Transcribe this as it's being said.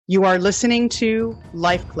You are listening to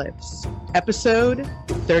Life Clips, episode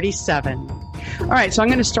 37. All right, so I'm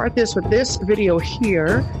going to start this with this video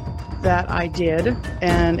here that I did,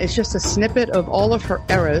 and it's just a snippet of all of her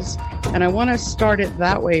eras, and I want to start it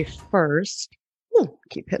that way first. Ooh,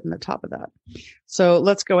 keep hitting the top of that. So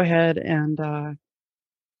let's go ahead and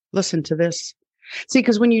listen to this. See,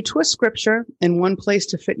 because when you twist scripture in one place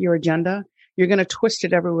to fit your agenda, you're going to twist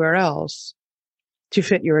it everywhere else to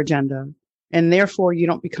fit your agenda. And therefore, you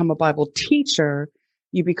don't become a Bible teacher,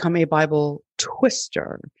 you become a Bible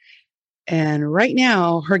twister. And right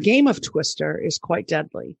now, her game of twister is quite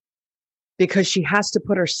deadly because she has to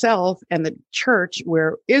put herself and the church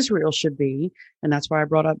where Israel should be. And that's why I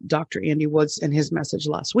brought up Dr. Andy Woods and his message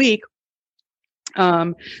last week.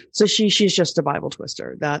 So she's just a Bible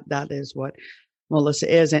twister. That is what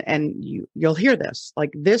Melissa is. And you'll hear this,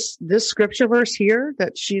 like this scripture verse here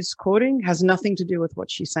that she's quoting has nothing to do with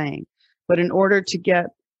what she's saying. But in order to get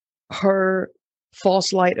her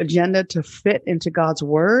false light agenda to fit into God's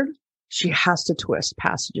word, she has to twist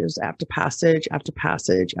passages after passage after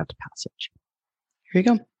passage after passage. Here you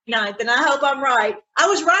go. Ninth, and I hope I'm right. I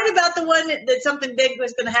was right about the one that something big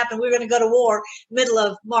was going to happen. We were going to go to war middle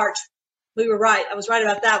of March. We were right. I was right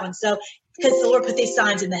about that one. So, because the Lord put these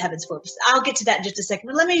signs in the heavens for us. I'll get to that in just a second.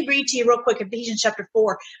 But let me read to you real quick Ephesians chapter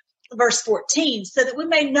 4, verse 14, so that we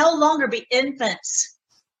may no longer be infants.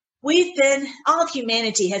 All of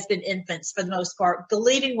humanity has been infants for the most part,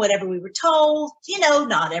 believing whatever we were told. You know,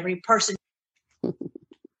 not every person.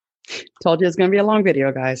 Told you it's going to be a long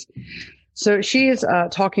video, guys. So she is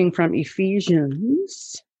talking from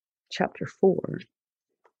Ephesians chapter 4,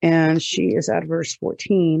 and she is at verse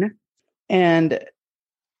 14. And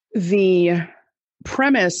the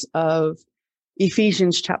premise of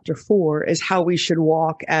Ephesians chapter 4 is how we should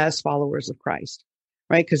walk as followers of Christ,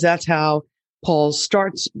 right? Because that's how Paul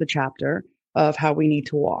starts the chapter of how we need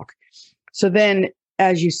to walk. So then,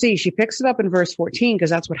 as you see, she picks it up in verse 14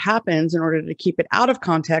 because that's what happens. In order to keep it out of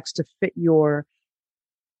context to fit your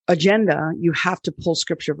agenda, you have to pull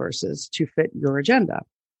scripture verses to fit your agenda.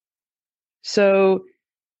 So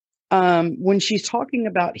when she's talking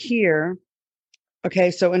about here,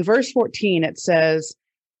 okay, so in verse 14, it says,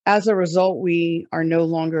 as a result, we are no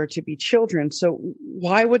longer to be children. So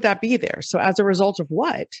why would that be there? So as a result of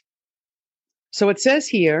what? So it says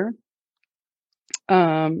here,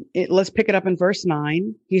 let's pick it up in verse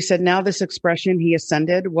 9. He said, now this expression, he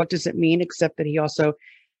ascended, what does it mean except that he also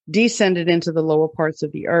descended into the lower parts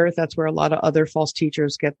of the earth? That's where a lot of other false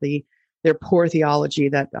teachers get their poor theology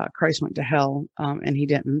that Christ went to hell, and he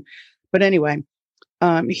didn't. But anyway,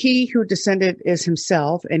 he who descended is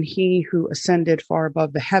himself, and he who ascended far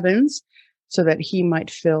above the heavens so that he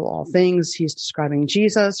might fill all things. He's describing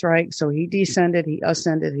Jesus, right? So he descended, he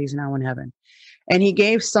ascended, he's now in heaven. And he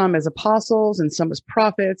gave some as apostles and some as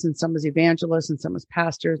prophets and some as evangelists and some as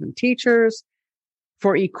pastors and teachers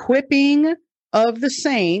for equipping of the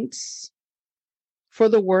saints for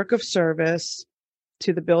the work of service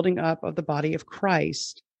to the building up of the body of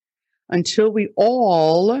Christ until we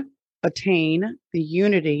all attain the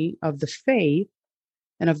unity of the faith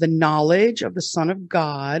and of the knowledge of the Son of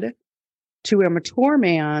God, to a mature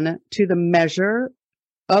man, to the measure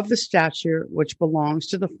of the stature which belongs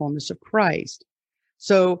to the fullness of Christ.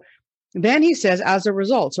 So then he says, as a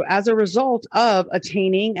result of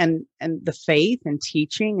attaining and the faith and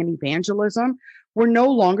teaching and evangelism, we're no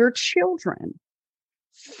longer children.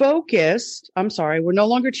 We're no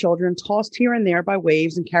longer children, tossed here and there by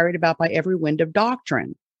waves and carried about by every wind of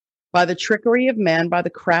doctrine, by the trickery of men, by the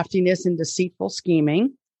craftiness and deceitful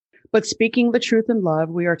scheming. But speaking the truth in love,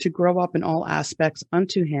 we are to grow up in all aspects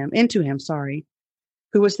into him,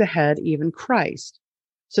 who is the head, even Christ.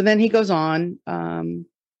 So then he goes on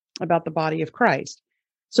about the body of Christ.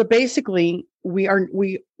 So basically, we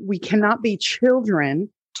cannot be children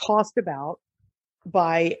tossed about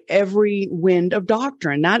by every wind of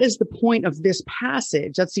doctrine. That is the point of this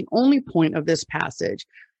passage. That's the only point of this passage.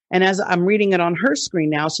 And as I'm reading it on her screen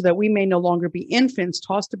now, so that we may no longer be infants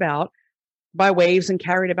tossed about by waves and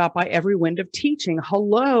carried about by every wind of teaching.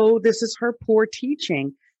 Hello, this is her poor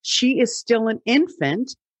teaching. She is still an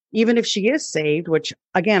infant, even if she is saved, which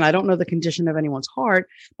again, I don't know the condition of anyone's heart,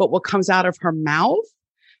 but what comes out of her mouth,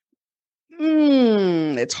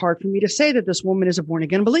 it's hard for me to say that this woman is a born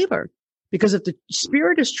again believer, because if the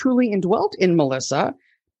Spirit is truly indwelt in Melissa,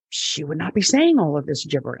 she would not be saying all of this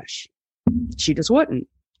gibberish. She just wouldn't.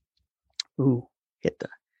 Ooh, hit the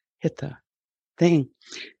thing.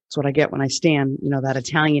 That's what I get when I stand. You know, that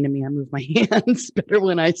Italian in me, I move my hands better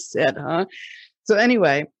when I sit, huh? So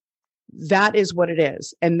anyway, that is what it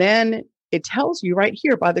is. And then it tells you right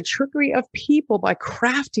here, by the trickery of people, by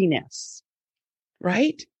craftiness,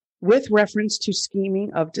 right? with reference to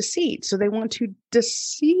scheming of deceit. So they want to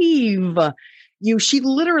deceive you. She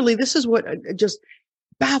literally, this is what just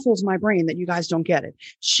baffles my brain that you guys don't get it.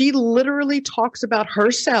 She literally talks about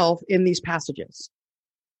herself in these passages.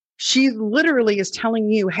 She literally is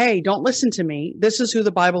telling you, hey, don't listen to me. This is who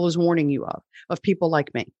the Bible is warning you of people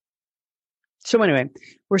like me. So anyway,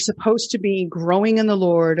 we're supposed to be growing in the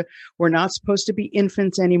Lord. We're not supposed to be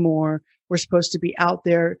infants anymore. We're supposed to be out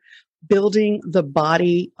there building the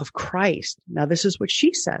body of Christ. Now, this is what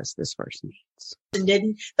she says this verse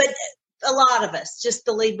means. But a lot of us just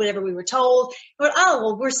believe whatever we were told.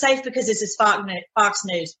 We're safe because this is Fox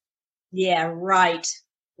News. Yeah, right.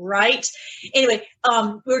 Anyway,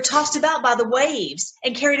 we were tossed about by the waves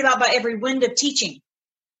and carried about by every wind of teaching.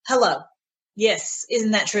 Hello. Yes,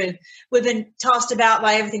 isn't that true? We've been tossed about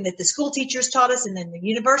by everything that the school teachers taught us, and then the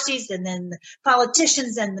universities, and then the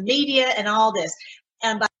politicians and the media and all this.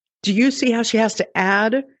 Do you see how she has to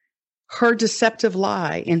add her deceptive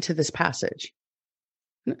lie into this passage?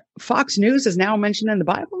 Fox News is now mentioned in the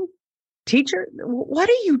Bible? Teacher, what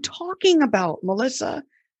are you talking about, Melissa?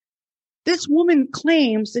 This woman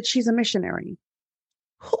claims that she's a missionary.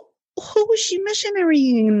 Who is she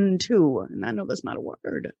missionarying to? And I know that's not a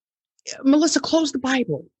word. Melissa, close the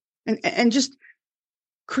Bible and just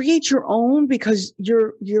create your own, because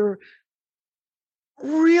you're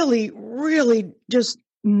really, really just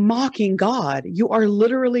mocking God. You are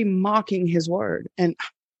literally mocking his word. And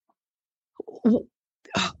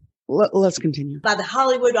let's continue. By the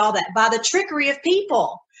Hollywood, all that, by the trickery of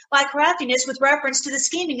people, by craftiness with reference to the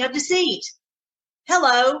scheming of deceit.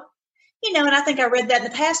 Hello. And I think I read that in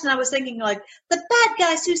the past, and I was thinking, like, the bad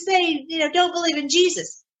guys who say, don't believe in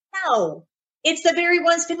Jesus. No, it's the very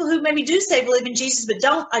ones, people who maybe do say believe in Jesus, but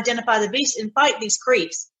don't identify the beast and fight these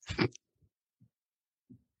creeps.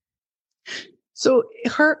 So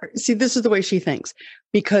this is the way she thinks,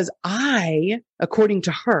 because according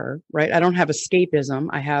to her, right, I don't have escapism.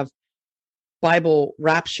 I have Bible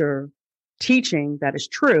rapture teaching that is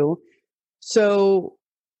true. So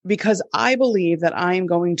because I believe that I am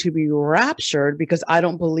going to be raptured, because I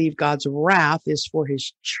don't believe God's wrath is for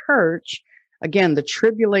his church. Again, the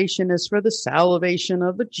tribulation is for the salvation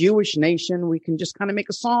of the Jewish nation. We can just kind of make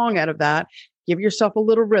a song out of that. Give yourself a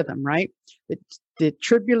little rhythm, right? The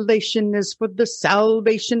tribulation is for the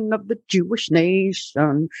salvation of the Jewish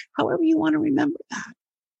nation. However you want to remember that.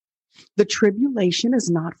 The tribulation is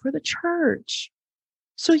not for the church.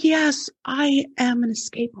 So yes, I am an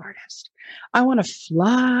escape artist. I want to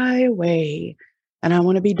fly away and I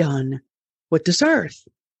want to be done with this earth.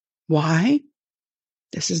 Why?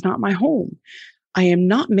 This is not my home. I am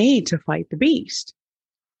not made to fight the beast.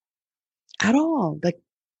 At all.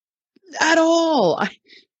 At all.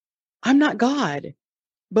 I'm not God.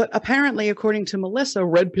 But apparently, according to Melissa,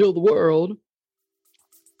 Red Pill the World,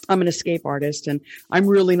 I'm an escape artist, and I'm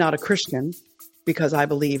really not a Christian because I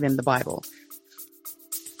believe in the Bible.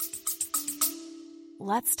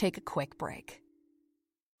 Let's take a quick break.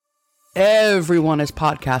 Everyone is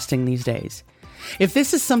podcasting these days. If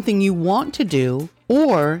this is something you want to do,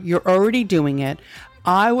 or you're already doing it,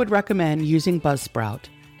 I would recommend using Buzzsprout.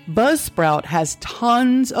 Buzzsprout has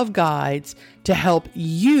tons of guides to help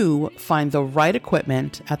you find the right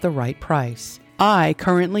equipment at the right price. I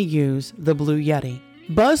currently use the Blue Yeti.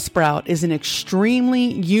 Buzzsprout is an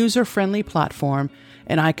extremely user-friendly platform,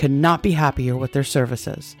 and I could not be happier with their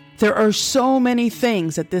services. There are so many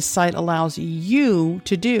things that this site allows you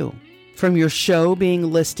to do. From your show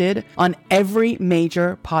being listed on every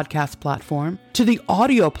major podcast platform, to the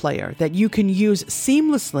audio player that you can use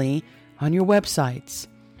seamlessly on your websites,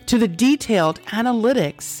 to the detailed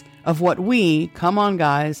analytics of what we, come on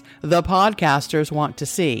guys, the podcasters want to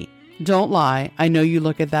see. Don't lie, I know you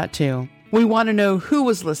look at that too. We want to know who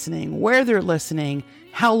is listening, where they're listening,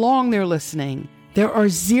 how long they're listening. There are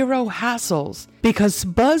zero hassles because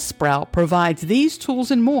Buzzsprout provides these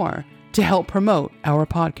tools and more to help promote our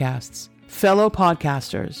podcasts. Fellow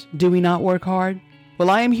podcasters, do we not work hard? Well,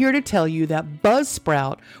 I am here to tell you that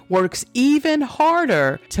Buzzsprout works even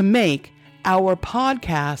harder to make our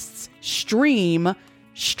podcasts stream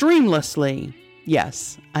streamlessly.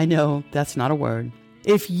 Yes, I know that's not a word.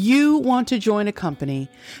 If you want to join a company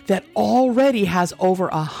that already has over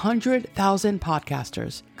 100,000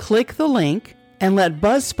 podcasters, click the link and let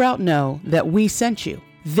Buzzsprout know that we sent you.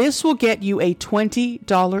 This will get you a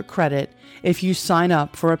 $20 credit if you sign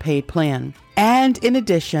up for a paid plan. And in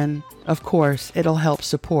addition, of course, it'll help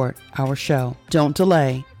support our show. Don't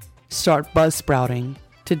delay. Start Buzzsprouting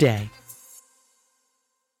today.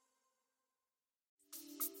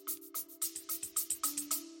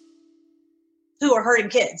 Who are hurting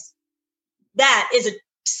kids. That is a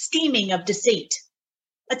scheming of deceit.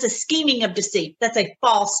 That's a scheming of deceit. That's a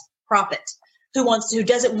false prophet who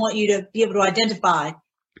doesn't want you to be able to identify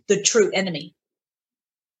the true enemy.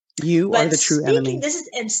 You are the true enemy. This is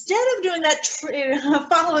instead of doing that,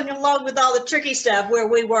 following along with all the tricky stuff where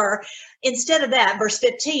we were. Instead of that, verse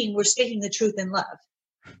 15, we're speaking the truth in love.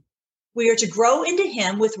 We are to grow into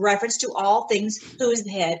Him with reference to all things, who is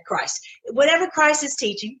the head, Christ. Whatever Christ is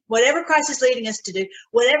teaching, whatever Christ is leading us to do,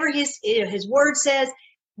 whatever His word says,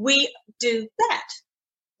 we do that.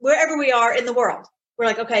 Wherever we are in the world, we're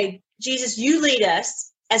like, okay, Jesus, you lead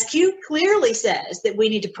us. As Q clearly says that we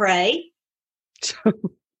need to pray.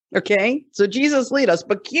 Okay, so Jesus lead us,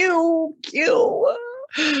 but Q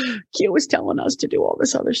is telling us to do all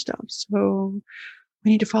this other stuff. So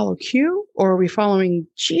we need to follow Q, or are we following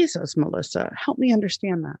Jesus, Melissa? Help me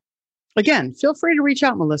understand that. Again, feel free to reach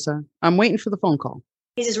out, Melissa. I'm waiting for the phone call.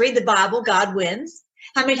 He says, read the Bible, God wins.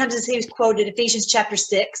 How many times has he quoted Ephesians chapter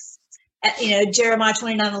 6, Jeremiah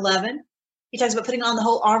 29:11? He talks about putting on the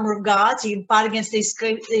whole armor of God so you can fight against these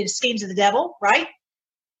schemes of the devil, right?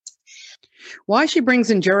 Why she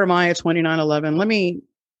brings in Jeremiah 29:11, let me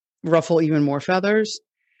ruffle even more feathers.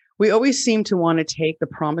 We always seem to want to take the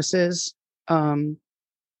promises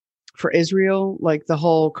for Israel, like the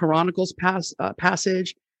whole Chronicles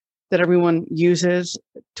passage that everyone uses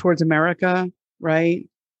towards America, right?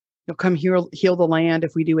 You'll come heal the land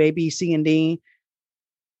if we do A, B, C, and D.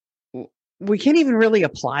 We can't even really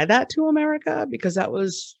apply that to America because that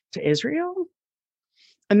was to Israel.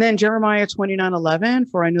 And then Jeremiah 29:11,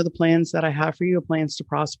 for I know the plans that I have for you, plans to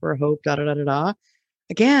prosper, hope, da, da, da, da, da.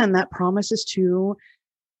 Again, that promise is to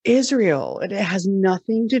Israel. It has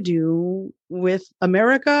nothing to do with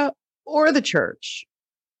America or the church.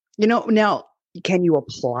 Now, can you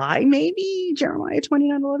apply maybe Jeremiah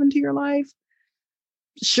 29:11 to your life?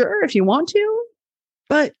 Sure, if you want to,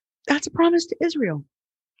 but that's a promise to Israel.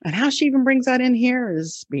 And how she even brings that in here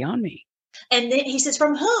is beyond me. And then he says,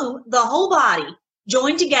 from whom the whole body,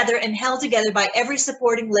 joined together and held together by every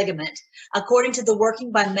supporting ligament, according to the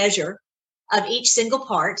working by measure of each single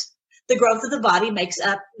part, the growth of the body makes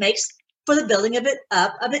for the building of it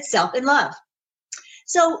up of itself in love.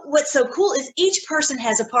 So what's so cool is each person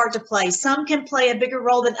has a part to play. Some can play a bigger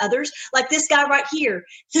role than others, like this guy right here,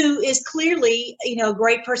 who is clearly, a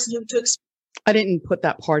great person to I didn't put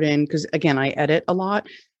that part in because, again, I edit a lot.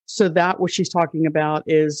 So that what she's talking about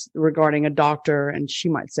is regarding a doctor, and she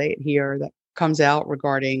might say it here, that comes out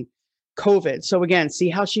regarding COVID. So again, see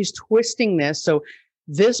how she's twisting this. So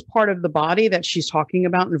this part of the body that she's talking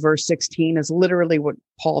about in verse 16 is literally what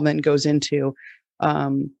Paul then goes into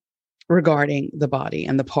regarding the body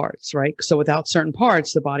and the parts, right? So without certain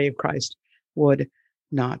parts, the body of Christ would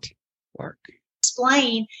not work.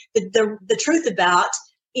 Explain the truth about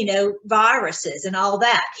viruses and all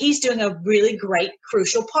that. He's doing a really great,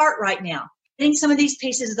 crucial part right now. I think some of these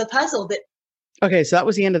pieces of the puzzle that. Okay, so that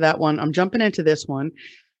was the end of that one. I'm jumping into this one.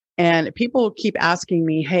 And people keep asking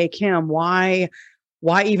me, hey, Kim, why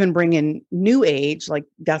even bring in New Age? Like,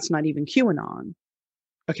 that's not even QAnon.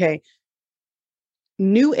 Okay.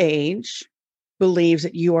 New Age believes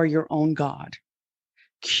that you are your own God.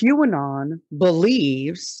 QAnon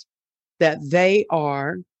believes that they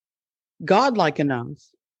are godlike enough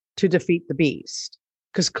to defeat the beast,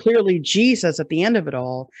 because clearly Jesus at the end of it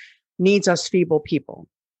all needs us feeble people.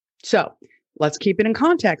 So let's keep it in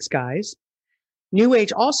context, guys. New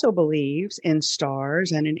Age also believes in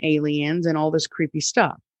stars and in aliens and all this creepy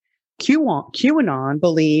stuff. QAnon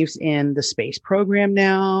believes in the space program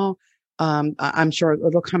now. I'm sure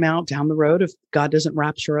it'll come out down the road if God doesn't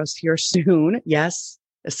rapture us here soon. Yes,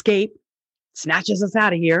 escape, snatches us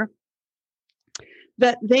out of here.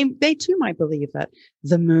 That they too might believe that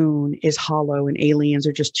the moon is hollow and aliens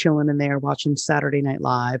are just chilling in there watching Saturday Night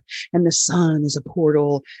Live, and the sun is a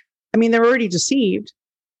portal. I mean, they're already deceived.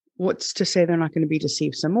 What's to say they're not going to be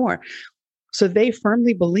deceived some more? So they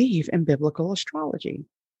firmly believe in biblical astrology,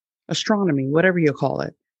 astronomy, whatever you call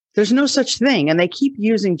it. There's no such thing. And they keep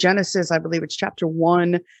using Genesis, I believe it's chapter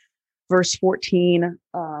 1, verse 14.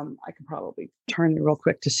 I can probably turn there real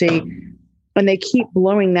quick to see. And they keep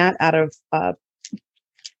blowing that out of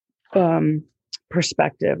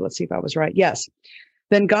perspective. Let's see if I was right. Yes.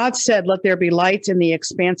 Then God said, let there be lights in the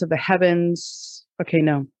expanse of the heavens. Okay,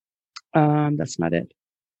 no, that's not it.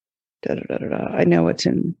 I know it's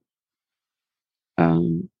in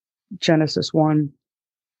Genesis 1.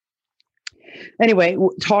 Anyway,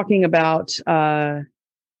 talking about, I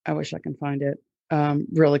wish I can find it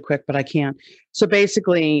really quick, but I can't. So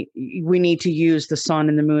basically, we need to use the sun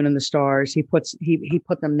and the moon and the stars. He put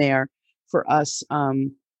them there for us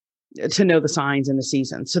to know the signs and the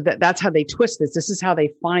seasons. So that's how they twist this. This is how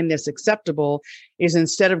they find this acceptable, is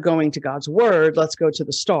instead of going to God's word, let's go to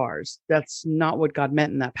the stars. That's not what God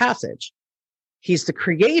meant in that passage. He's the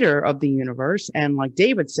creator of the universe. And like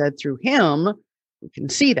David said, through him, we can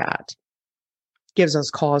see that. Gives us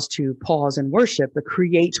cause to pause and worship the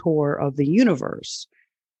creator of the universe.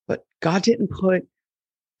 But God didn't put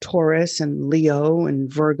Taurus and Leo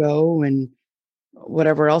and Virgo and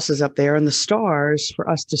whatever else is up there and the stars for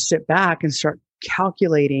us to sit back and start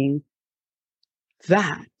calculating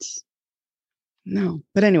that. No.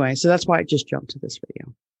 But anyway, so that's why I just jumped to this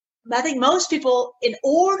video. I think most people, in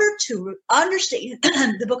order to understand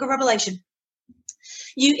the book of Revelation,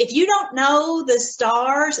 if you don't know the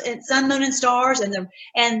stars and sun, moon, and stars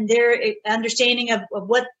and their understanding of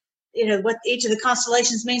what what each of the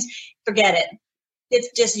constellations means, forget it.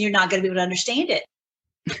 It's just, you're not going to be able to understand it.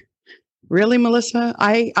 Really, Melissa?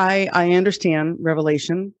 I understand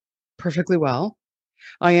Revelation perfectly well.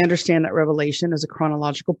 I understand that Revelation is a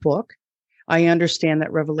chronological book. I understand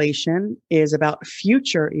that Revelation is about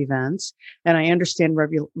future events. And I understand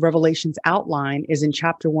Revelation's outline is in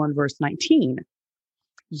chapter 1, verse 19.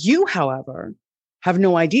 You, however, have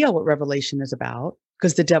no idea what Revelation is about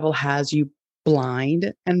because the devil has you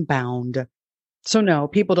blind and bound. So no,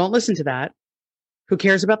 people, don't listen to that. Who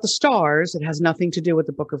cares about the stars? It has nothing to do with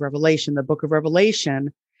the book of Revelation. The book of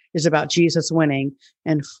Revelation is about Jesus winning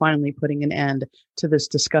and finally putting an end to this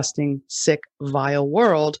disgusting, sick, vile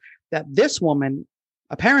world that this woman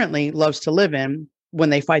apparently loves to live in when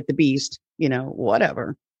they fight the beast,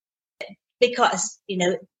 whatever. Because,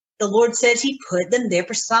 the Lord says he put them there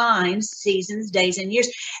for signs, seasons, days, and years.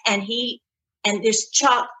 And there's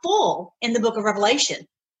chock full in the book of Revelation.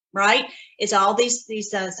 Right? It's all these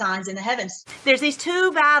signs in the heavens. There's these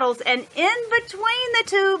two battles, and in between the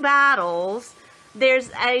two battles,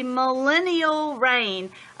 there's a millennial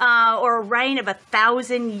reign, or a reign of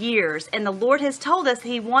 1,000 years. And the Lord has told us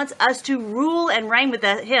he wants us to rule and reign with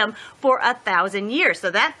him for 1,000 years.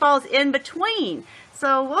 So that falls in between.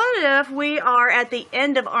 So what if we are at the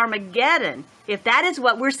end of Armageddon? If that is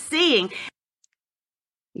what we're seeing.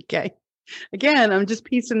 Okay. Again, I'm just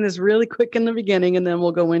piecing this really quick in the beginning, and then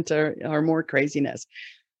we'll go into our more craziness.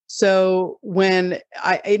 So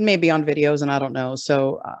it may be on videos, and I don't know.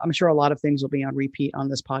 So I'm sure a lot of things will be on repeat on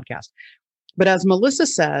this podcast. But as Melissa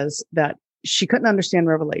says that she couldn't understand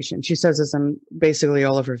Revelation. She says this in basically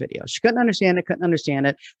all of her videos. She couldn't understand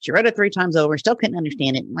it. She read it 3 times over, still couldn't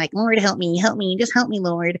understand it. Like, Lord, help me, just help me,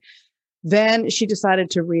 Lord. Then she decided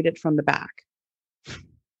to read it from the back.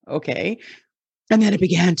 Okay. And then it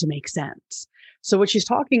began to make sense. So what she's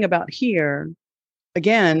talking about here,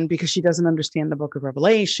 again, because she doesn't understand the book of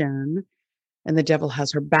Revelation and the devil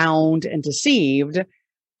has her bound and deceived,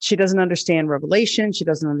 she doesn't understand Revelation. She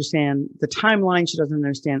doesn't understand the timeline. She doesn't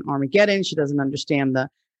understand Armageddon. She doesn't understand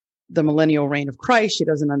the millennial reign of Christ. She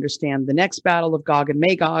doesn't understand the next battle of Gog and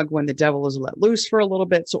Magog when the devil is let loose for a little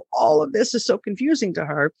bit. So all of this is so confusing to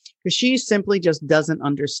her because she simply just doesn't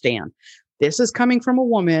understand. This is coming from a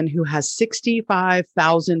woman who has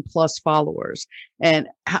 65,000 plus followers. And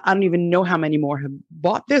I don't even know how many more have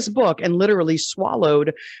bought this book and literally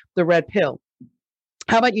swallowed the red pill.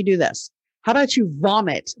 How about you do this? How about you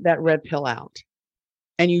vomit that red pill out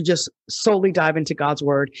and you just solely dive into God's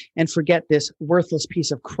word and forget this worthless piece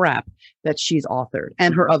of crap that she's authored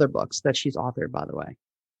and her other books that she's authored, by the way.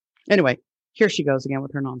 Anyway, here she goes again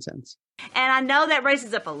with her nonsense. And I know that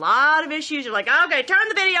raises up a lot of issues. You're like, okay, turn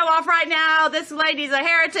the video off right now. This lady's a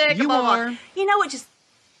heretic. You blah, blah. are. You know what? Just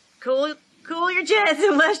cool your jets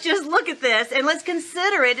and let's just look at this and let's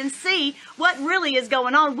consider it and see what really is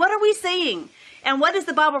going on. What are we seeing? And what does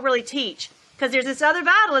the Bible really teach? Because there's this other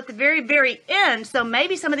battle at the very, very end. So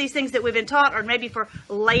maybe some of these things that we've been taught are maybe for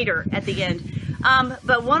later at the end.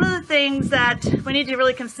 But one of the things that we need to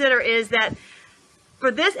really consider is that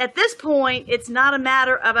at this point, it's not a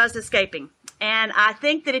matter of us escaping. And I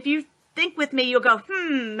think that if you think with me, you'll go,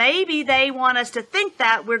 maybe they want us to think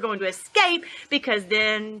that we're going to escape because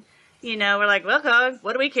then, we're like, well,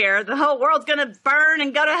 what do we care? The whole world's going to burn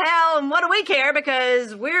and go to hell. And what do we care?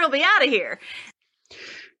 Because we'll be out of here.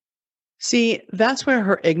 See, that's where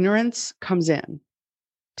her ignorance comes in.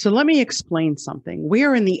 So let me explain something. We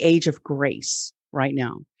are in the age of grace right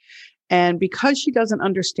now. And because she doesn't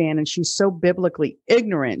understand and she's so biblically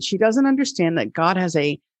ignorant, she doesn't understand that God has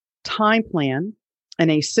a time plan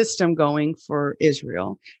and a system going for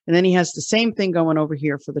Israel. And then he has the same thing going over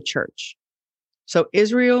here for the church. So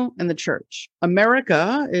Israel and the church.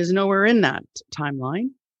 America is nowhere in that timeline.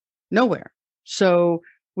 Nowhere. So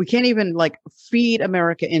we can't even feed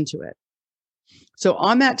America into it. So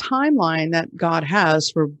on that timeline that God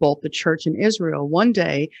has for both the church and Israel, one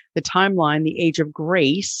day, the timeline, the age of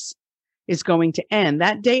grace, is going to end.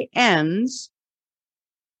 That day ends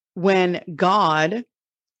when God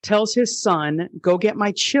tells his son, go get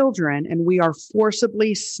my children, and we are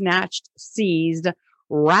forcibly snatched, seized,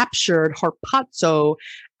 raptured, harpazo,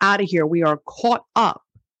 out of here. We are caught up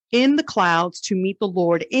in the clouds to meet the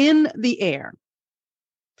Lord in the air.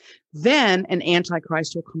 Then an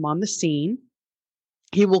antichrist will come on the scene.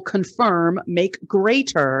 He will confirm, make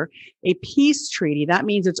greater a peace treaty. That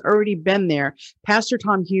means it's already been there. Pastor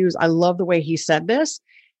Tom Hughes, I love the way he said this.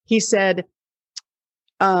 He said,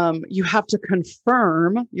 you have to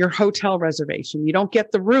confirm your hotel reservation. You don't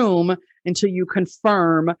get the room until you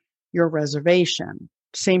confirm your reservation.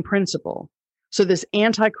 Same principle. So this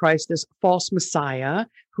Antichrist, this false Messiah,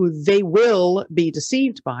 who they will be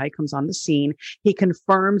deceived by, comes on the scene. He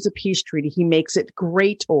confirms a peace treaty. He makes it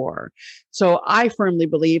greater. So I firmly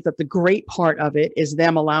believe that the great part of it is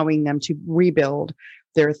them allowing them to rebuild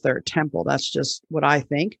their third temple. That's just what I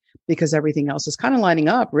think, because everything else is kind of lining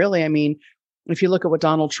up, really. I mean, if you look at what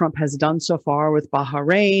Donald Trump has done so far with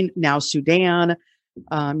Bahrain, now Sudan,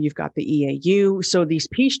 you've got the EAU. So these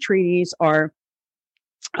peace treaties are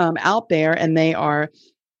out there, and they are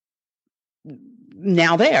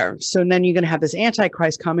now there. So then you're going to have this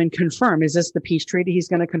Antichrist come and confirm. Is this the peace treaty he's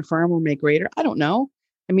going to confirm or make greater? I don't know.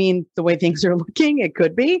 I mean, the way things are looking, it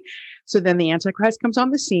could be. So then the Antichrist comes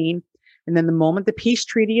on the scene. And then the moment the peace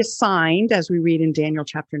treaty is signed, as we read in Daniel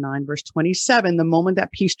chapter 9, verse 27, the moment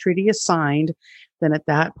that peace treaty is signed, then at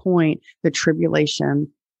that point, the tribulation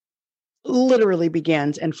literally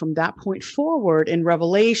begins. And from that point forward in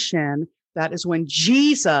Revelation, that is when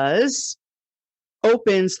Jesus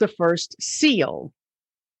opens the first seal.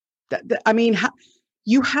 I mean,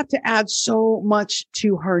 you have to add so much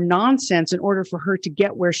to her nonsense in order for her to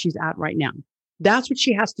get where she's at right now. That's what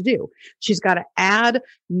she has to do. She's got to add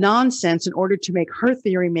nonsense in order to make her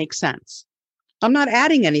theory make sense. I'm not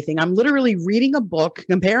adding anything. I'm literally reading a book,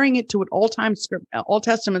 comparing it to an Old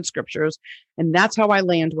Testament scriptures, and that's how I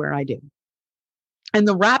land where I do. And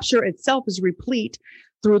the rapture itself is replete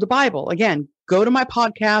through the Bible. Again, go to my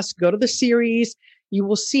podcast, go to the series, you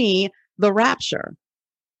will see the rapture.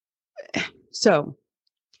 So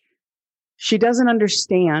she doesn't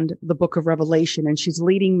understand the book of Revelation, and she's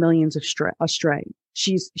leading millions astray.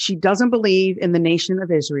 She doesn't believe in the nation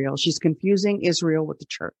of Israel. She's confusing Israel with the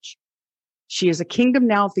church. She is a kingdom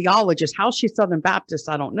now theologist. How she's Southern Baptist,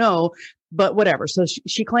 I don't know, but whatever. So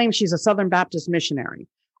she claims she's a Southern Baptist missionary.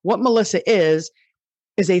 What Melissa is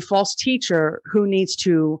a false teacher who needs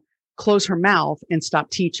to close her mouth and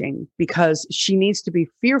stop teaching, because she needs to be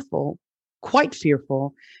fearful, quite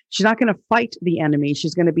fearful. She's not going to fight the enemy.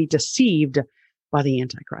 She's going to be deceived by the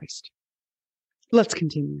Antichrist. Let's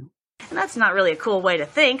continue. And that's not really a cool way to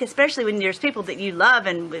think, especially when there's people that you love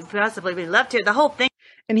and would possibly would love to. The whole thing.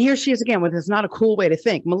 And here she is again with it's not a cool way to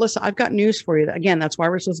think. Melissa, I've got news for you. Again, that's why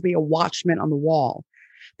we're supposed to be a watchman on the wall.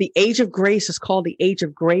 The age of grace is called the age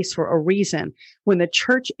of grace for a reason. When the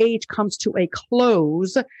church age comes to a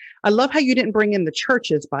close, I love how you didn't bring in the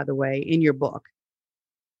churches, by the way, in your book.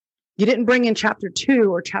 You didn't bring in chapter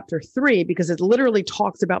 2 or chapter 3 because it literally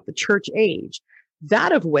talks about the church age,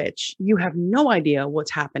 that of which you have no idea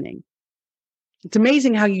what's happening. It's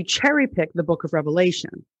amazing how you cherry pick the book of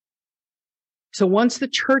Revelation. So once the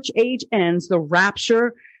church age ends, the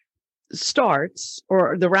rapture starts,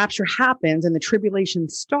 or the rapture happens and the tribulation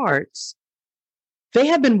starts. They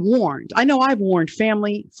have been warned. I know I've warned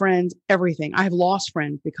family, friends, everything. I have lost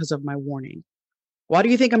friends because of my warning. Why do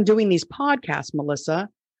you think I'm doing these podcasts, Melissa?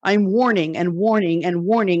 I'm warning and warning and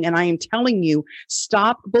warning, and I am telling you,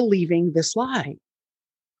 stop believing this lie.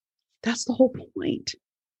 That's the whole point.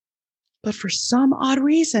 But for some odd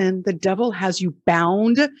reason, the devil has you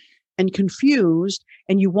bound and confused,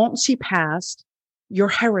 and you won't see past your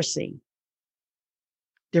heresy.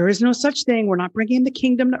 There is no such thing. We're not bringing the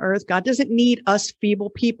kingdom to earth. God doesn't need us feeble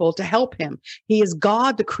people to help him. He is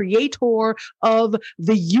God, the creator of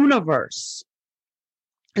the universe.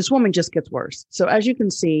 This woman just gets worse. So as you can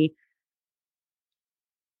see,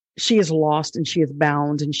 she is lost and she is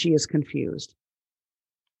bound and she is confused.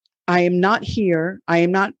 I am not here. I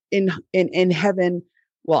am not in heaven.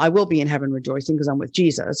 Well, I will be in heaven rejoicing because I'm with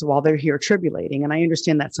Jesus while they're here tribulating. And I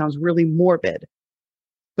understand that sounds really morbid.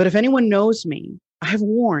 But if anyone knows me, I have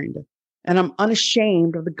warned, and I'm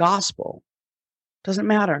unashamed of the gospel. Doesn't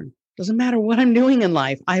matter. Doesn't matter what I'm doing in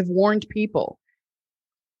life. I've warned people.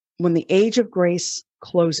 When the age of grace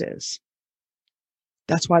closes,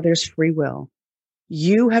 that's why there's free will.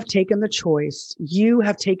 You have taken the choice. You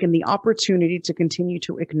have taken the opportunity to continue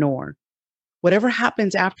to ignore. Whatever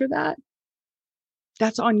happens after that,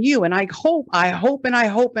 That's on you. And I hope that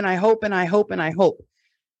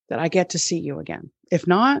I get to see you again. If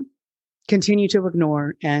not, continue to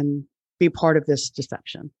ignore and be part of this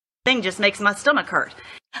deception. Thing just makes my stomach hurt.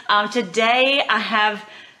 Today I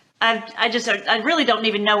really don't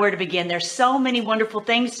even know where to begin. There's so many wonderful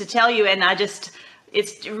things to tell you, and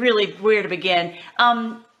it's really weird to begin.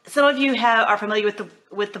 Some of you are familiar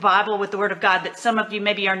with the Bible, with the Word of God, but some of you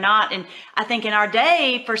maybe are not. And I think in our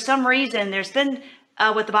day, for some reason, there's been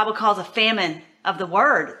what the Bible calls a famine of the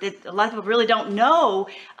Word that a lot of people really don't know.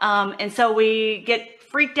 And so we get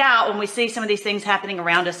freaked out when we see some of these things happening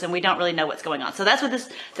around us and we don't really know what's going on. So that's what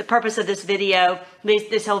the purpose of this video,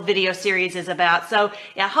 this whole video series is about. So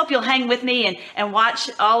yeah, I hope you'll hang with me and watch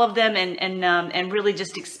all of them and really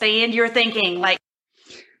just expand your thinking.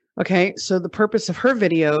 Okay, so the purpose of her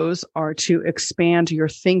videos are to expand your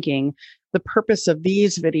thinking. The purpose of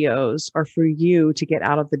these videos are for you to get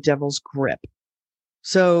out of the devil's grip.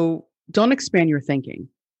 So don't expand your thinking.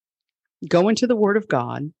 Go into the Word of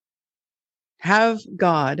God. Have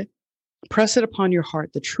God press it upon your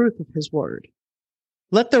heart, the truth of his word.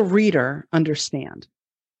 Let the reader understand.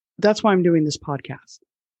 That's why I'm doing this podcast,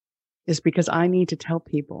 is because I need to tell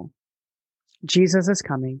people Jesus is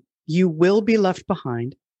coming. You will be left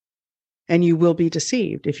behind and you will be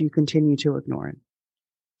deceived if you continue to ignore it.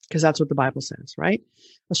 Because that's what the Bible says, right?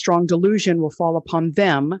 A strong delusion will fall upon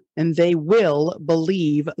them and they will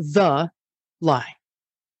believe the lie.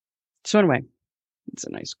 So anyway, it's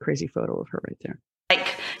a nice, crazy photo of her right there.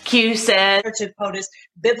 Like Q said, to POTUS,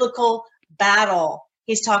 biblical battle.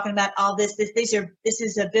 He's talking about all this. This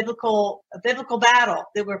is a biblical battle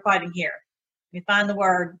that we're fighting here. Let me find the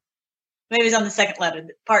word. Maybe it's on the second letter,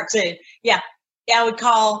 part 2. Yeah, I would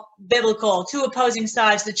call biblical. 2 opposing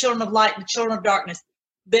sides: the children of light and the children of darkness.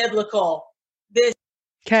 Biblical.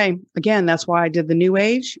 Okay, again, that's why I did the New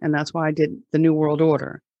Age, and that's why I did the New World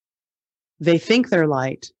Order. They think they're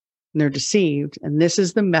light. And they're deceived. And this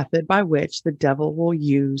is the method by which the devil will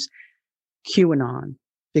use QAnon.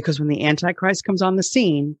 Because when the Antichrist comes on the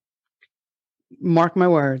scene, mark my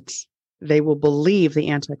words, they will believe the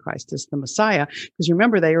Antichrist is the Messiah. Because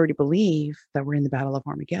remember, they already believe that we're in the Battle of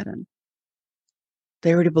Armageddon.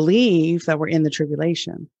 They already believe that we're in the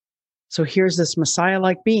tribulation. So here's this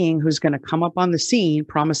Messiah-like being who's going to come up on the scene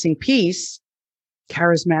promising peace,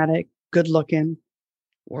 charismatic, good-looking,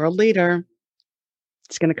 world leader.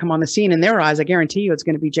 It's going to come on the scene in their eyes. I guarantee you it's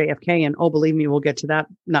going to be JFK. And believe me, we'll get to that.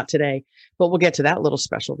 Not today, but we'll get to that little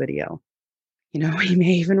special video. You know, he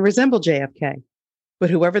may even resemble JFK, but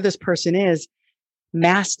whoever this person is,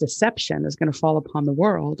 mass deception is going to fall upon the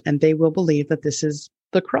world and they will believe that this is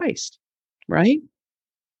the Christ, right?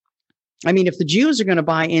 I mean, if the Jews are going to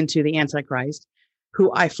buy into the Antichrist,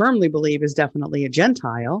 who I firmly believe is definitely a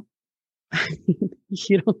Gentile,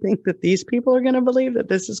 you don't think that these people are going to believe that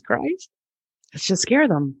this is Christ? Let's just scare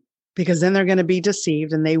them, because then they're going to be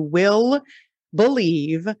deceived and they will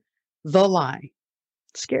believe the lie.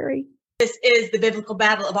 Scary. This is the biblical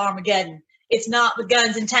battle of Armageddon. It's not with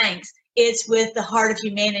guns and tanks. It's with the heart of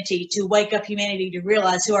humanity, to wake up humanity to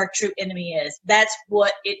realize who our true enemy is. That's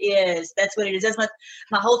what it is. That's what it is. That's what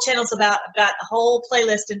my whole channel's about. I've got a whole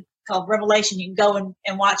playlist called Revelation. You can go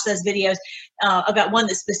and watch those videos. I've got one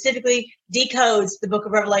that specifically decodes the book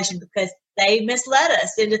of Revelation, because they misled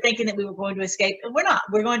us into thinking that we were going to escape, and we're not.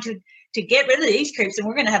 We're going to get rid of these creeps, and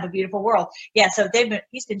we're going to have a beautiful world. Yeah, so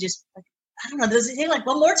he's been just, like, I don't know, does it seem like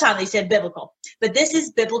one more time they said biblical, but this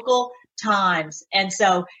is biblical times. And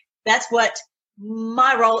so that's what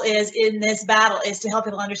my role is in this battle, is to help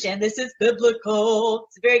people understand this is biblical.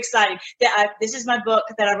 It's very exciting. This is my book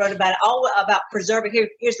that I wrote about it, all about preserving.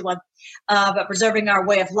 Here's the one about preserving our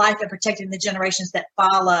way of life and protecting the generations that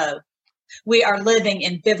follow. We are living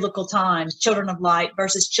in biblical times, children of light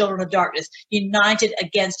versus children of darkness, united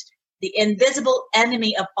against the invisible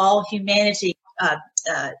enemy of all humanity.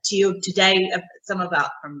 To you today, some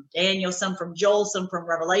from Daniel, some from Joel, some from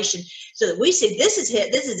Revelation, so that we see this is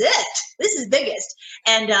it, this is biggest,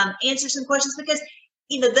 and answer some questions, because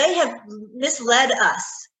they have misled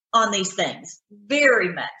us on these things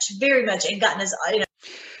very much, and gotten us.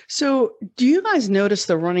 So, do you guys notice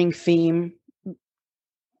the running theme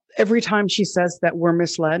every time she says that we're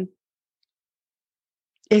misled?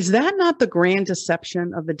 Is that not the grand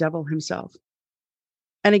deception of the devil himself?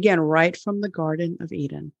 And again, right from the Garden of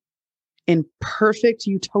Eden, in perfect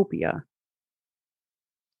utopia,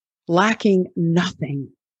 lacking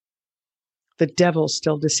nothing, the devil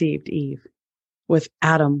still deceived Eve, with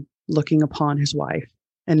Adam looking upon his wife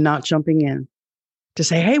and not jumping in to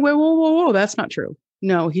say, hey, whoa, that's not true.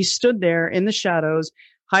 No, he stood there in the shadows,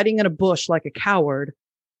 hiding in a bush like a coward.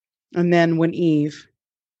 And then when Eve,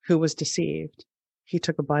 who was deceived, he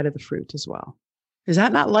took a bite of the fruit as well. Is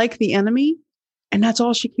that not like the enemy? And that's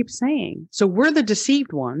all she keeps saying. So we're the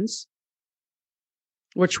deceived ones,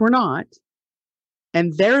 which we're not.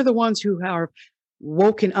 And they're the ones who are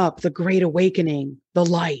woken up, the great awakening, the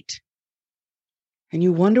light. And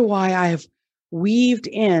you wonder why I have weaved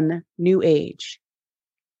in New Age.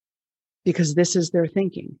 Because this is their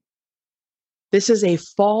thinking. This is a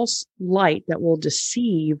false light that will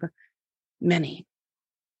deceive many.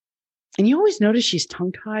 And you always notice she's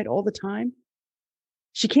tongue-tied all the time.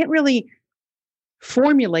 She can't really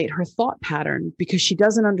formulate her thought pattern because she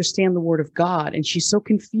doesn't understand the word of God. And she's so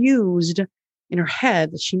confused in her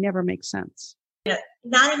head that she never makes sense.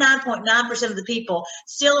 99.9% of the people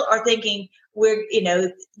still are thinking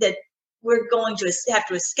that we're going to have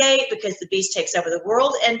to escape because the beast takes over the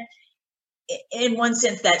world. And in one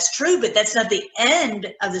sense, that's true, but that's not the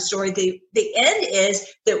end of the story. The end is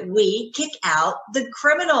that we kick out the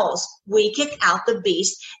criminals, we kick out the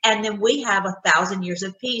beast, and then we have 1,000 years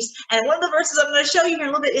of peace. And one of the verses I'm going to show you here in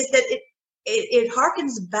a little bit is that it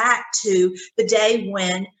harkens back to the day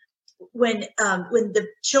when the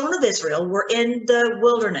children of Israel were in the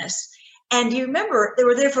wilderness. And do you remember they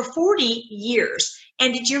were there for 40 years?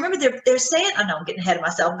 And did you remember their sand? I know I'm getting ahead of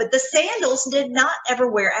myself, but the sandals did not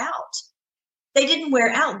ever wear out. They didn't wear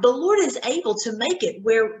out. The Lord is able to make it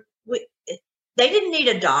where they didn't need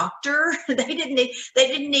a doctor. They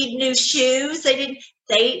didn't need new shoes. They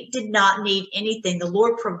did not need anything. The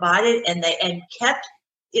Lord provided and kept.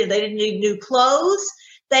 They didn't need new clothes.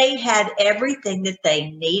 They had everything that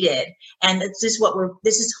they needed. And this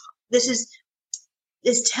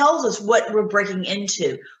tells us what we're breaking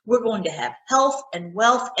into. We're going to have health and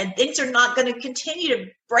wealth, and things are not going to continue to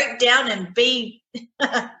break down and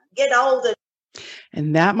get old.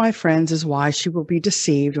 And that, my friends, is why she will be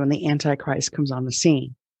deceived when the Antichrist comes on the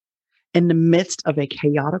scene. In the midst of a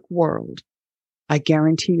chaotic world, I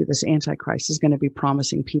guarantee you this Antichrist is going to be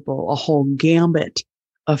promising people a whole gambit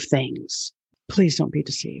of things. Please don't be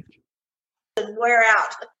deceived. Wear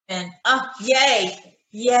out. And yay.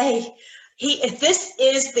 This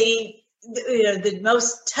is the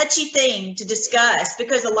most touchy thing to discuss,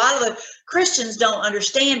 because a lot of the Christians don't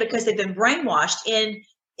understand because they've been brainwashed in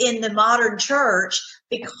the modern church,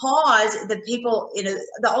 because the people,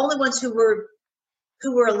 the only ones who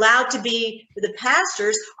were allowed to be the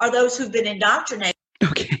pastors are those who've been indoctrinated.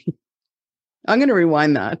 Okay. I'm going to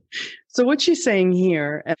rewind that. So what she's saying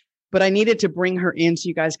here, but I needed to bring her in so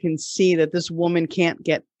you guys can see that this woman can't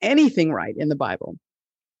get anything right in the Bible.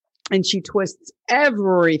 And she twists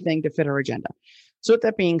everything to fit her agenda. So with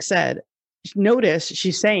that being said, notice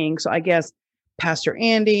she's saying, so I guess Pastor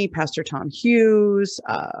Andy, Pastor Tom Hughes,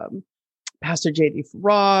 Pastor J.D.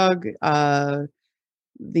 Frog,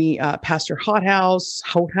 the Pastor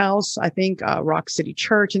Hothouse, I think, Rock City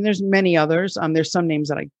Church, and there's many others. There's some names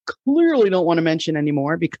that I clearly don't want to mention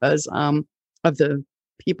anymore because of the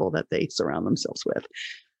people that they surround themselves with.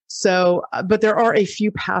 So, but there are a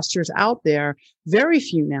few pastors out there, very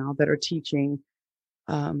few now, that are teaching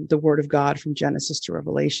the word of God from Genesis to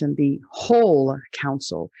Revelation, the whole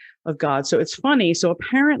counsel of God. So it's funny. So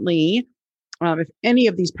apparently, if any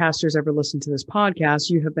of these pastors ever listen to this podcast,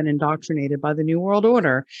 you have been indoctrinated by the New World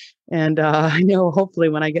Order. And I know hopefully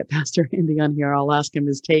when I get Pastor Andy on here, I'll ask him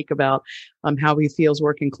his take about how he feels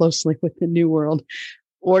working closely with the New World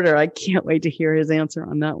Order. I can't wait to hear his answer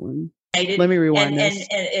on that one. Let me rewind this.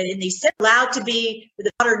 And these allowed to be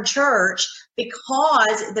the modern church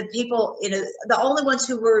because the people, the only ones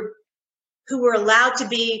who were allowed to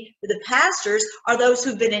be the pastors are those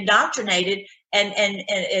who've been indoctrinated and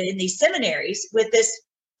in these seminaries with this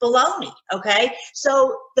baloney. Okay,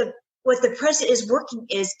 so what the president is working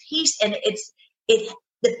is peace, and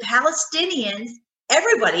the Palestinians.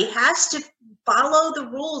 Everybody has to follow the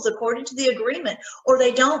rules according to the agreement, or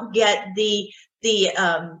they don't get the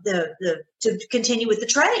to continue with the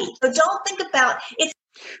trade. So don't think about it.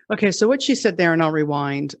 Okay, so what she said there, and I'll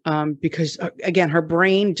rewind because again, her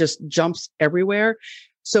brain just jumps everywhere.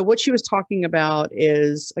 So what she was talking about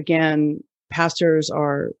is, again, pastors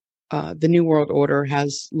are the New World Order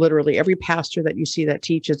has literally every pastor that you see that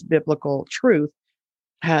teaches biblical truth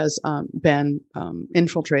has been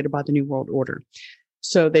infiltrated by the New World Order.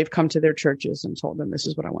 So they've come to their churches and told them, this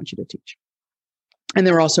is what I want you to teach. And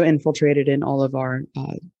they're also infiltrated in all of our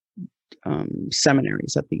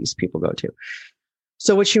seminaries that these people go to.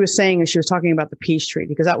 So what she was saying is she was talking about the peace treaty,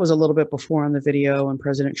 because that was a little bit before on the video and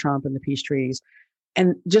President Trump and the peace treaties.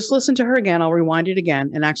 And just listen to her again. I'll rewind it again.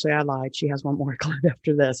 And actually, I lied. She has one more clip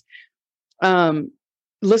after this.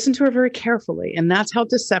 Listen to her very carefully. And that's how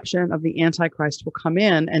deception of the Antichrist will come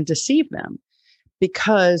in and deceive them.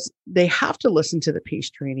 because they have to listen to the peace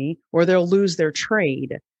treaty or they'll lose their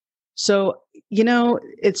trade. So,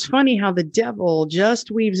 it's funny how the devil just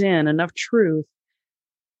weaves in enough truth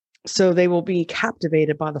so they will be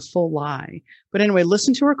captivated by the full lie. But anyway,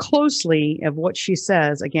 listen to her closely of what she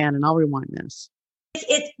says again, and I'll rewind this.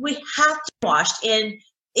 We have to be washed in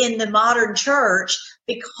the modern church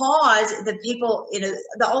because the people,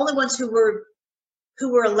 the only ones who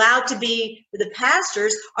were allowed to be the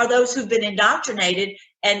pastors are those who've been indoctrinated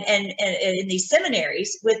and in these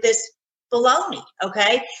seminaries with this baloney.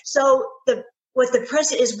 Okay, so what the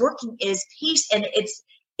president is working is peace, and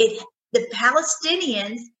the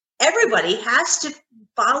Palestinians. Everybody has to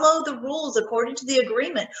follow the rules according to the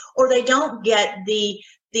agreement, or they don't get the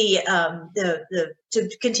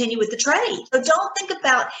to continue with the trade. So don't think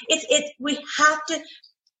about it. We have to.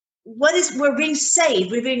 We're being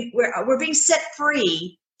saved. We're being set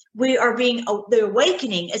free. The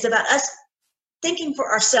awakening is about us thinking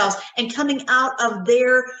for ourselves and coming out of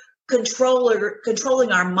their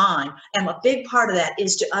controlling our mind. And a big part of that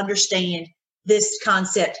is to understand this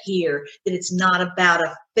concept here, that it's not about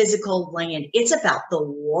a physical land. It's about the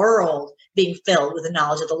world being filled with the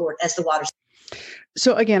knowledge of the Lord as the waters.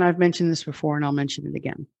 So again, I've mentioned this before and I'll mention it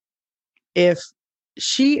again. If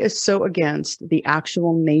she is so against the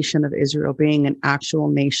actual nation of Israel being an actual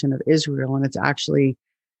nation of Israel, and it's actually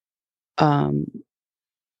a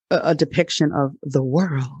depiction of the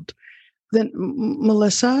world, then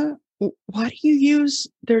Melissa, why do you use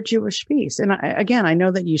their Jewish feast? And I know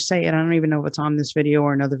that you say it. I don't even know if it's on this video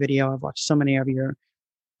or another video. I've watched so many of your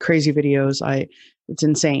crazy videos. It's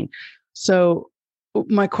insane. So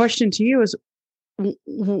my question to you is,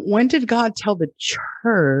 when did God tell the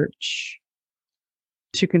church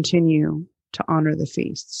to continue to honor the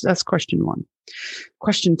feasts? That's question one.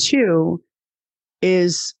 Question two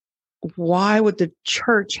is, why would the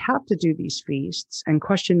church have to do these feasts? And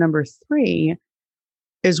question number three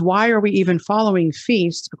is, why are we even following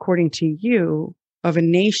feasts according to you of a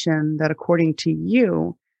nation that according to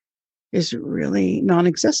you is really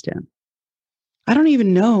non-existent? I don't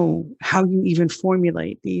even know how you even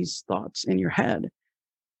formulate these thoughts in your head.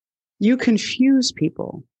 You confuse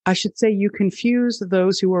people. I should say you confuse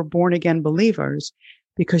those who are born again believers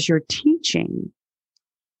because your teaching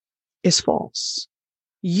is false.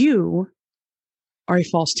 You are a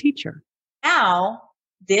false teacher. Now,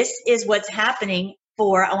 this is what's happening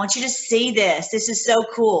I want you to see this. This is so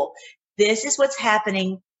cool. This is what's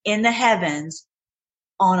happening in the heavens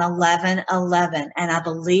on 11/11. And I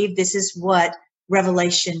believe this is what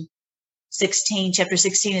Revelation chapter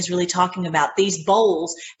 16 is really talking about. These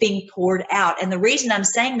bowls being poured out. And the reason I'm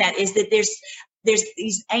saying that is that there's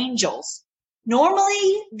these angels.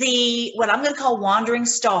 Normally, what I'm going to call wandering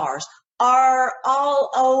stars are all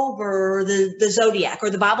over the zodiac, or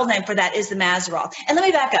the Bible name for that is the Mazzaroth. And let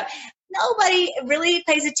me back up. Nobody really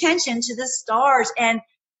pays attention to the stars. And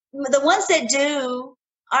the ones that do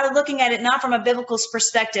are looking at it not from a biblical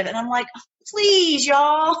perspective. And I'm like, please,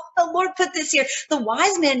 y'all, the Lord put this here. The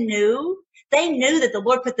wise men knew. They knew that the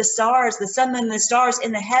Lord put the stars, the sun, and the stars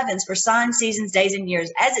in the heavens for signs, seasons, days, and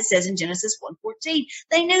years, as it says in Genesis 1:14.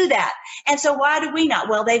 They knew that. And so why do we not?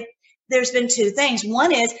 Well, there's been two things.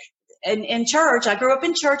 One is, in church, I grew up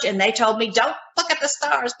in church, and they told me, don't look at the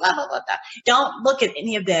stars, blah, blah, blah, blah. Don't look at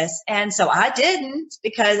any of this. And so I didn't,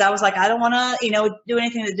 because I was like, I don't want to, do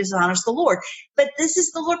anything that dishonors the Lord. But this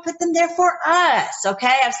is, the Lord put them there for us.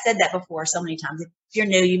 Okay. I've said that before so many times. If you're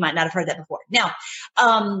new, you might not have heard that before. Now,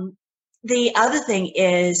 the other thing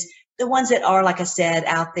is the ones that are, like I said,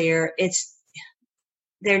 out there,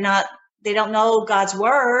 they don't know God's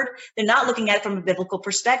word. They're not looking at it from a biblical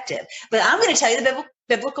perspective. But I'm going to tell you the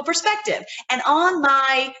biblical perspective. And on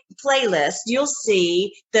my playlist, you'll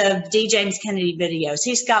see the D. James Kennedy videos.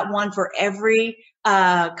 He's got one for every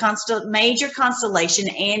major constellation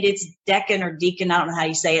and its decan or deacon. I don't know how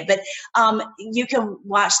you say it, but you can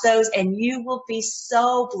watch those and you will be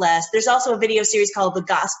so blessed. There's also a video series called The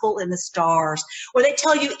Gospel in the Stars, where they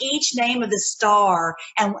tell you each name of the star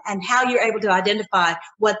and how you're able to identify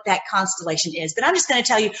what that constellation is. But I'm just going to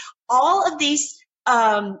tell you, all of these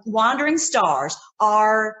wandering stars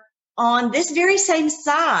are on this very same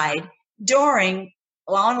side on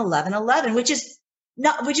 11/11, which is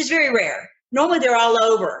very rare. Normally they're all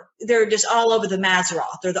over. They're just all over the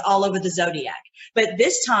Mazzaroth. They're all over the zodiac. But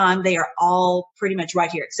this time they are all pretty much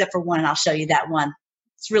right here, except for one, and I'll show you that one.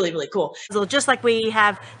 It's really, really cool. So just like we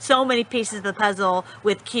have so many pieces of the puzzle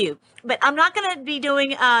with Q. But I'm not going to be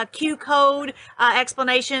doing Q code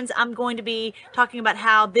explanations. I'm going to be talking about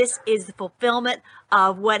how this is the fulfillment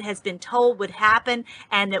of what has been told would happen,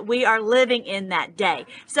 and that we are living in that day.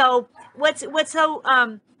 So what's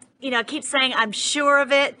so keep saying I'm sure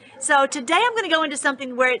of it. So today I'm going to go into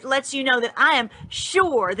something where it lets you know that I am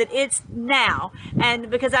sure that it's now. And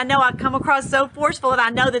because I know I come across so forceful, and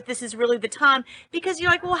I know that this is really the time, because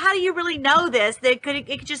you're like, well, how do you really know this? It could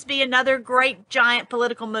just be another great giant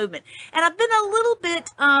political movement. And I've been a little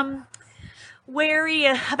bit wary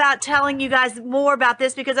about telling you guys more about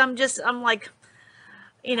this, because I'm like,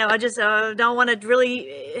 I just don't want to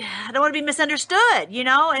be misunderstood,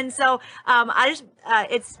 and so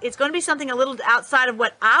it's going to be something a little outside of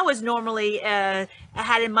what I was normally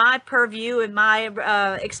had in my purview and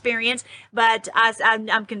my experience, but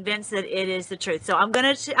I'm convinced that it is the truth. So I'm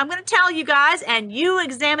gonna tell you guys, and you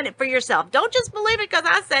examine it for yourself. Don't just believe it because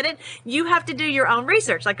I said it. You have to do your own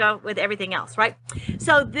research, like with everything else, right?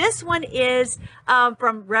 So this one is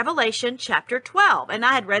from Revelation chapter 12, and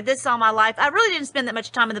I had read this all my life. I really didn't spend that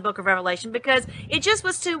much time in the book of Revelation because it just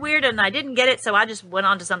was too weird and I didn't get it, so I just went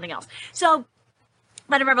on to something else.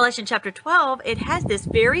 But in Revelation chapter 12, it has this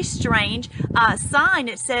very strange sign.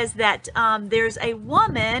 It says that there's a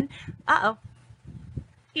woman,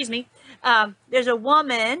 there's a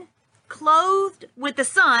woman clothed with the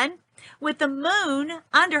sun, with the moon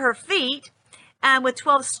under her feet, and with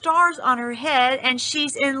 12 stars on her head, and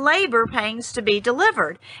she's in labor pains to be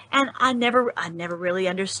delivered. And I never really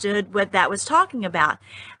understood what that was talking about.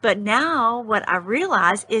 But now what I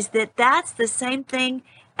realize is that that's the same thing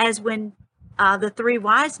as when the three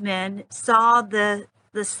wise men saw the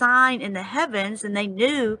sign in the heavens, and they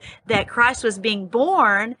knew that Christ was being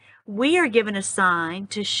born. We are given a sign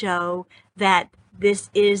to show that this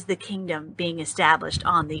is the kingdom being established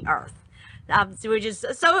on the earth. Which is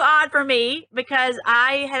so odd for me, because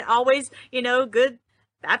I had always, good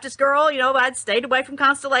Baptist girl, I'd stayed away from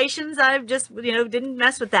constellations. I just, didn't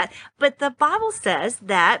mess with that. But the Bible says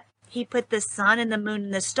that he put the sun and the moon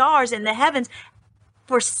and the stars in the heavens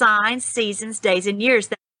for signs, seasons, days, and years.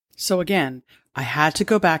 So again, I had to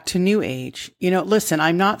go back to New Age. Listen,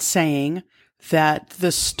 I'm not saying that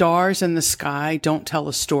the stars in the sky don't tell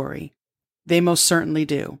a story. They most certainly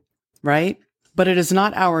do, right? But it is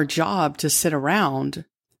not our job to sit around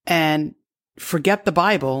and forget the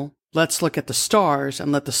Bible. Let's look at the stars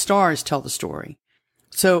and let the stars tell the story.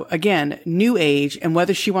 So again, New Age, and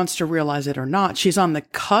whether she wants to realize it or not, she's on the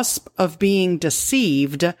cusp of being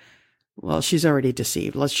deceived. Well, she's already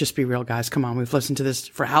deceived. Let's just be real, guys. Come on. We've listened to this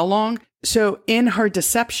for how long? So in her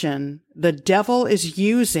deception, the devil is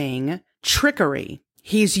using trickery.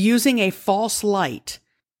 He's using a false light.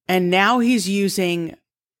 And now he's using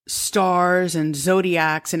stars and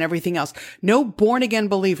zodiacs and everything else. No born-again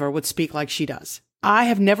believer would speak like she does. I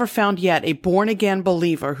have never found yet a born-again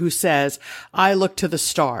believer who says, I look to the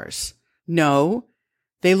stars. No,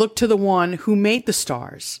 they look to the one who made the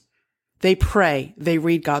stars. They pray, they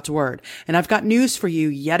read God's word. And I've got news for you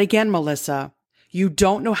yet again, Melissa. You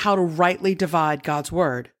don't know how to rightly divide God's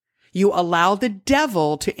word. You allow the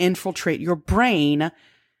devil to infiltrate your brain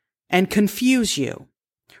and confuse you.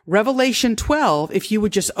 Revelation 12, if you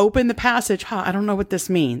would just open the passage, I don't know what this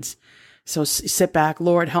means. So sit back,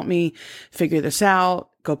 Lord, help me figure this out.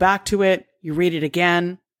 Go back to it. You read it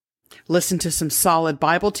again. Listen to some solid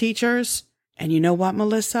Bible teachers. And you know what,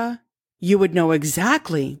 Melissa? You would know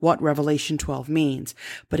exactly what Revelation 12 means.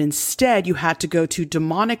 But instead, you had to go to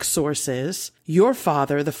demonic sources, your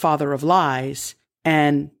father, the father of lies.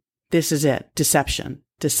 And this is it. Deception,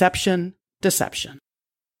 deception, deception.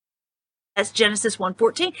 That's Genesis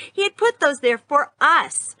 1:14. He had put those there for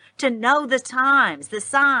us to know the times, the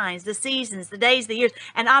signs, the seasons, the days, the years.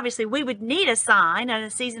 And obviously we would need a sign and a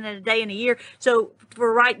season and a day and a year. So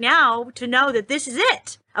for right now to know that this is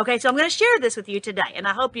it. Okay, so I'm going to share this with you today, and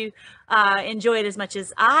I hope you enjoy it as much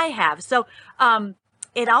as I have. So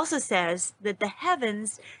it also says that the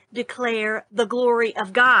heavens declare the glory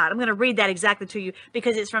of God. I'm going to read that exactly to you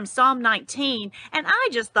because it's from Psalm 19. And I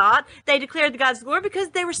just thought they declared God's glory because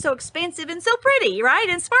they were so expansive and so pretty, right?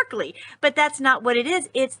 And sparkly. But that's not what it is.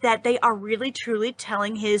 It's that they are really, truly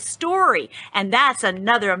telling his story. And that's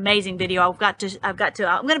another amazing video. I'm going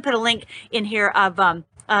to put a link in here of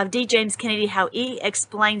D. James Kennedy, how he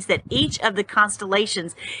explains that each of the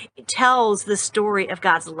constellations tells the story of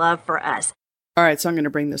God's love for us. All right, so I'm going to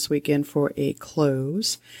bring this week in for a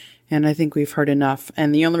close, and I think we've heard enough.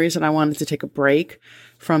 And the only reason I wanted to take a break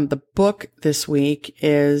from the book this week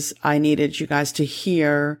is I needed you guys to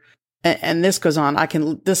hear, and this goes on,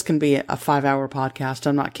 this can be a 5-hour podcast.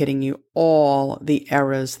 I'm not kidding you, all the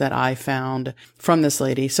errors that I found from this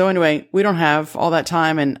lady. So anyway, we don't have all that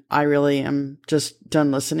time, and I really am just done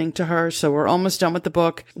listening to her. So we're almost done with the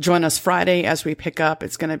book. Join us Friday as we pick up.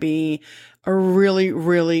 It's going to be a really,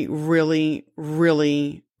 really, really,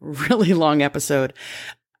 really, really long episode.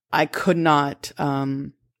 I could not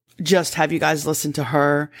just have you guys listen to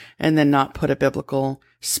her and then not put a biblical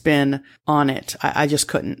spin on it. I just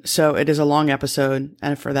couldn't. So it is a long episode.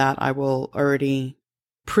 And for that, I will already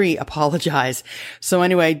pre-apologize. So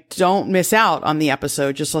anyway, don't miss out on the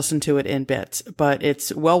episode. Just listen to it in bits, but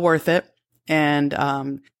it's well worth it.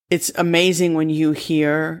 And, it's amazing when you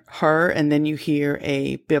hear her and then you hear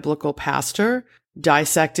a biblical pastor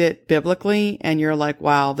dissect it biblically and you're like,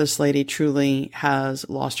 wow, this lady truly has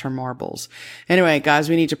lost her marbles. Anyway, guys,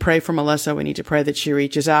 we need to pray for Melissa. We need to pray that she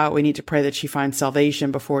reaches out. We need to pray that she finds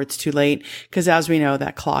salvation before it's too late. Because as we know,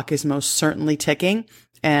 that clock is most certainly ticking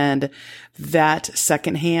and that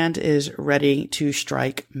second hand is ready to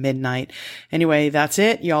strike midnight. Anyway, that's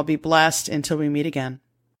it. Y'all be blessed until we meet again.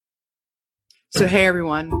 So, hey,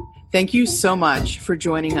 everyone. Thank you so much for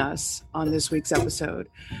joining us on this week's episode.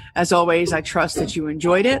 As always, I trust that you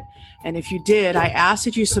enjoyed it. And if you did, I ask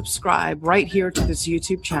that you subscribe right here to this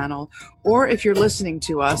YouTube channel. Or if you're listening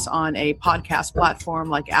to us on a podcast platform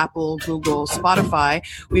like Apple, Google, Spotify,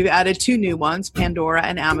 we've added 2 new ones, Pandora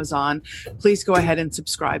and Amazon. Please go ahead and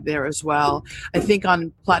subscribe there as well. I think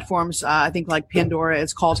on platforms, like Pandora,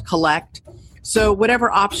 it's called Collect. So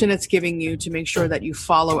whatever option it's giving you to make sure that you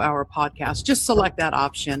follow our podcast, just select that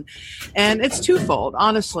option. And it's twofold.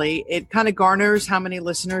 Honestly, it kind of garners how many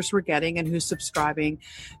listeners we're getting and who's subscribing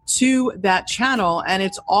to that channel. And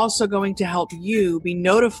it's also going to help you be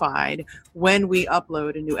notified when we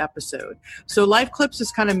upload a new episode. So Life Clips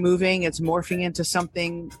is kind of moving. It's morphing into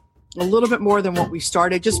something a little bit more than what we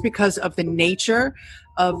started just because of the nature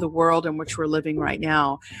of the world in which we're living right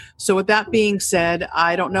now. So with that being said,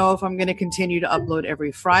 I don't know if I'm going to continue to upload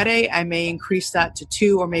every Friday. I may increase that to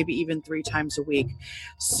 2 or maybe even 3 times a week.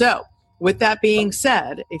 So with that being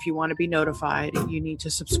said, if you want to be notified, you need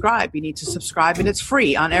to subscribe. You need to subscribe and it's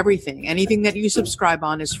free on everything. Anything that you subscribe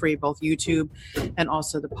on is free, both YouTube and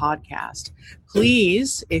also the podcast.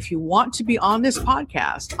 Please, if you want to be on this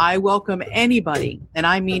podcast, I welcome anybody, and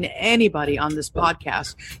I mean anybody on this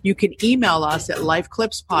podcast. You can email us at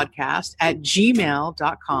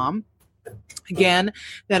lifeclipspodcast@gmail.com. Again,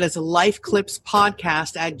 that is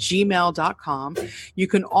lifeclipspodcast@gmail.com. You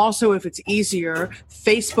can also, if it's easier,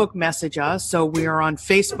 Facebook message us. So we are on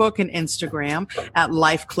Facebook and Instagram at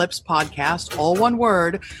Life Clips Podcast, all one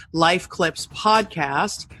word, Life Clips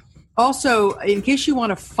Podcast. Also, in case you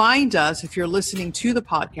want to find us, if you're listening to the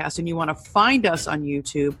podcast and you want to find us on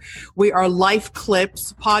YouTube, we are Life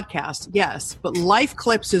Clips Podcast. Yes, but Life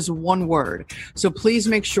Clips is one word. So please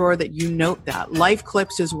make sure that you note that. Life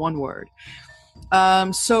Clips is one word.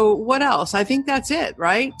 So what else? I think that's it,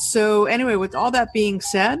 right? So anyway, with all that being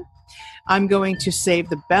said, I'm going to save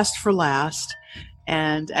the best for last.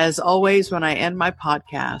 And as always, when I end my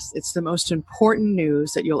podcast, it's the most important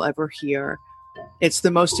news that you'll ever hear. It's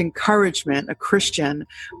the most encouragement a Christian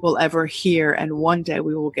will ever hear, and one day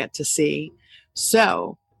we will get to see.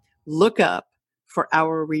 So look up, for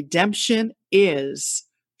our redemption is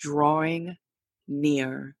drawing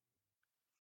near.